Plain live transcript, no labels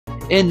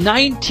In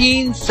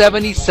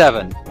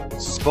 1977,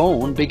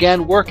 SPOHN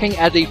began working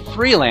as a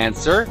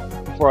freelancer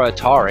for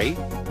Atari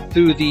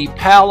through the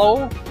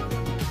Palo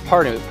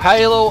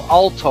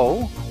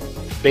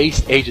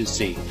Alto-based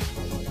agency,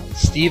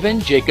 Stephen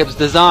Jacobs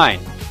Design,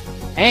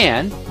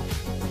 and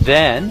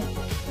then,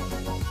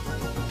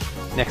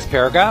 next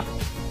paragraph,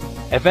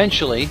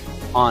 eventually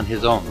on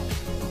his own.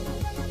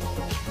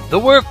 The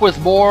work was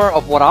more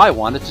of what I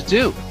wanted to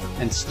do,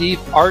 and Steve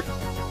art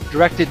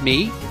directed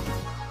me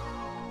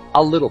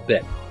a little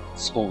bit,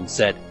 SPOHN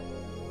said.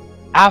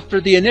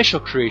 After the initial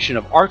creation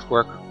of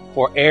artwork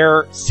for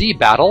Air, Sea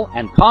Battle,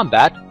 and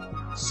Combat,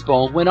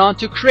 SPOHN went on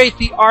to create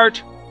the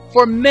art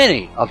for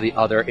many of the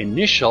other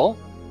initial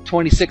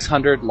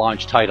 2600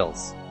 launch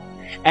titles,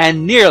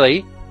 and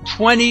nearly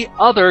 20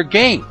 other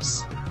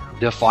games,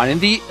 defining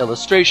the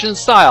illustration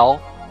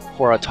style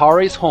for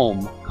Atari's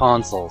home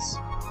consoles.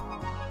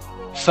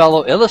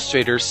 Fellow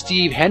illustrator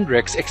Steve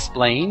Hendricks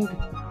explained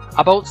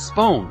about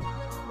SPOHN.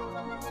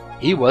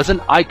 He was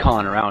an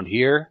icon around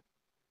here.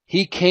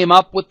 He came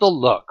up with the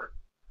look.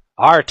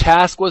 Our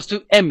task was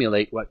to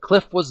emulate what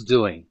Cliff was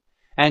doing,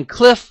 and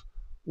Cliff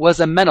was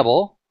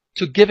amenable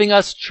to giving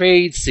us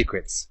trade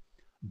secrets.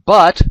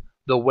 But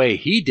the way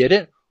he did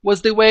it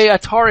was the way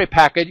Atari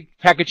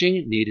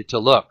packaging needed to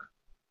look.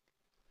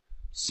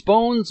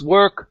 SPOHN's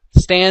work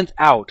stands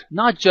out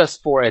not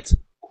just for its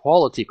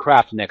quality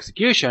craft and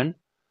execution,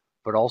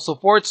 but also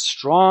for its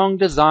strong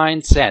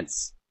design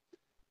sense.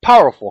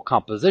 Powerful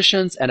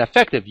compositions and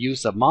effective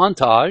use of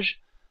montage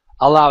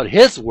allowed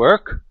his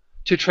work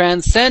to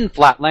transcend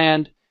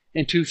Flatland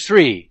into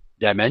 3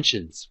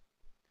 dimensions.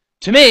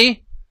 To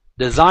me,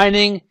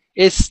 designing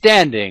is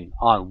standing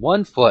on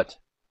one foot,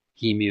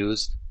 he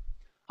mused.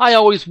 I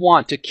always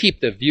want to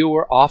keep the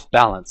viewer off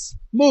balance,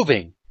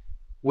 moving,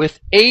 with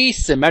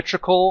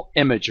asymmetrical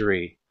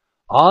imagery,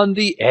 on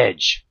the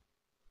edge.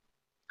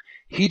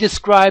 He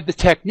described the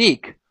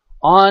technique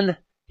on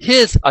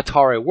his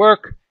Atari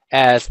work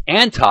as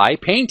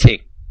anti-painting,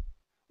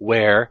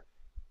 where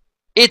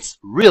it's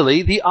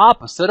really the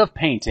opposite of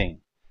painting,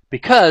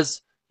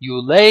 because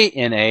you lay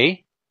in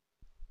a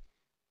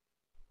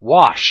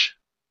wash,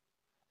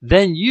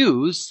 then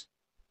use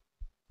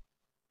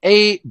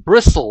a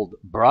bristled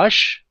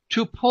brush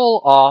to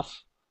pull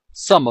off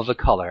some of the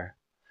color,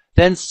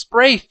 then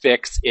spray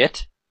fix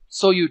it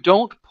so you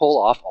don't pull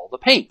off all the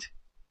paint.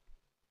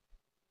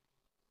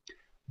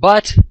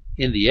 But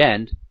in the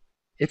end,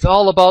 it's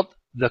all about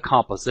the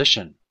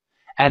composition,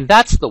 and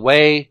that's the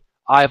way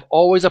I've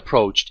always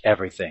approached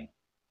everything.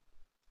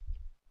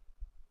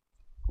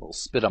 A little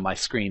spit on my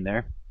screen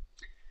there.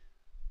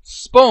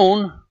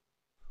 SPOHN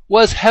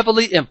was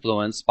heavily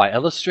influenced by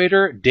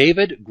illustrator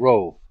David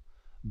Grove,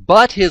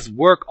 but his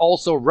work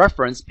also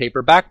referenced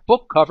paperback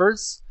book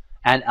covers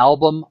and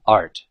album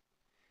art.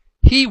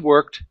 He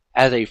worked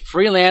as a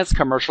freelance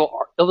commercial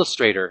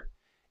illustrator,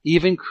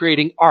 even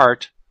creating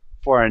art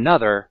for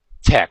another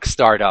tech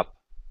startup,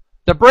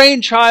 the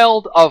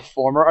brainchild of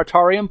former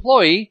Atari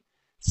employee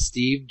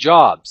Steve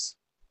Jobs.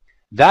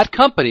 That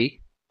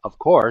company, of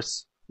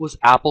course, was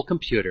Apple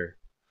Computer.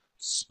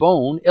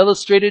 SPOHN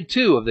illustrated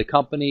 2 of the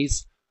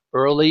company's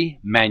early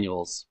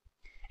manuals,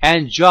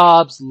 and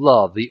Jobs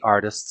loved the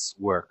artist's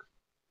work.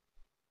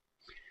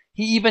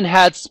 He even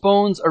had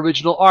SPOHN's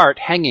original art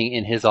hanging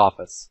in his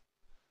office.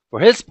 For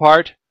his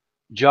part,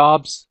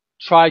 Jobs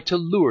tried to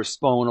lure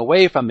SPOHN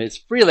away from his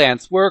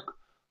freelance work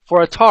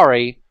for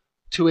Atari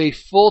to a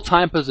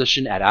full-time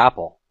position at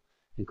Apple,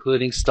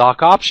 including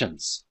stock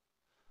options.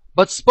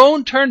 But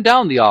SPOHN turned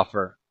down the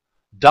offer,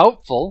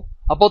 doubtful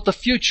about the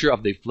future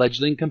of the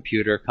fledgling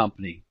computer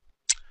company.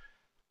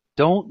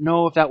 Don't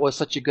know if that was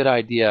such a good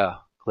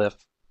idea, Cliff.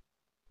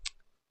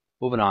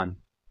 Moving on.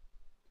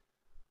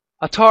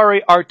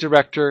 Atari art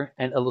director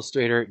and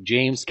illustrator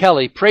James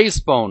Kelly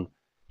praised SPOHN.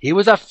 He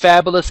was a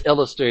fabulous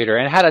illustrator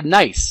and had a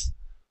nice,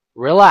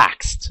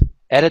 relaxed,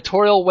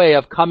 editorial way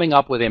of coming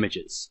up with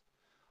images.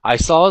 I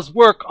saw his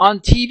work on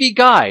TV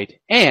Guide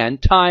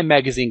and Time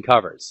magazine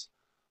covers.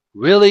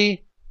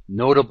 Really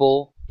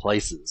notable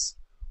places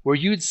where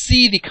you'd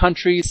see the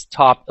country's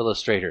top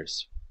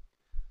illustrators.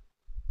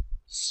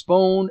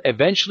 SPOHN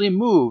eventually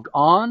moved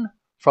on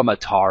from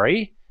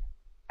Atari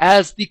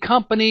as the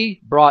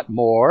company brought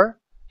more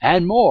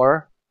and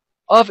more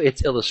of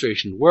its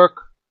illustration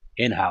work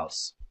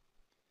in-house.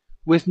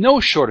 With no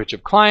shortage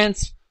of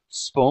clients,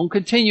 SPOHN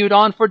continued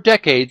on for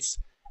decades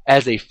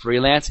as a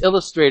freelance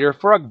illustrator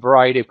for a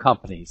variety of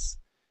companies,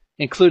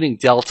 including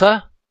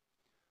Delta,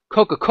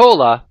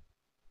 Coca-Cola,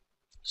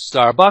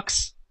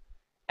 Starbucks,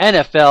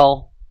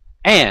 NFL,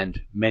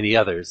 and many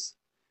others.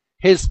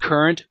 His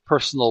current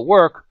personal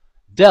work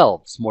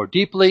delves more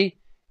deeply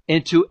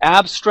into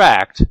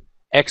abstract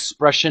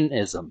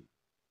expressionism.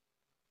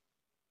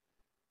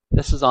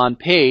 This is on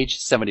page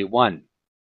 71.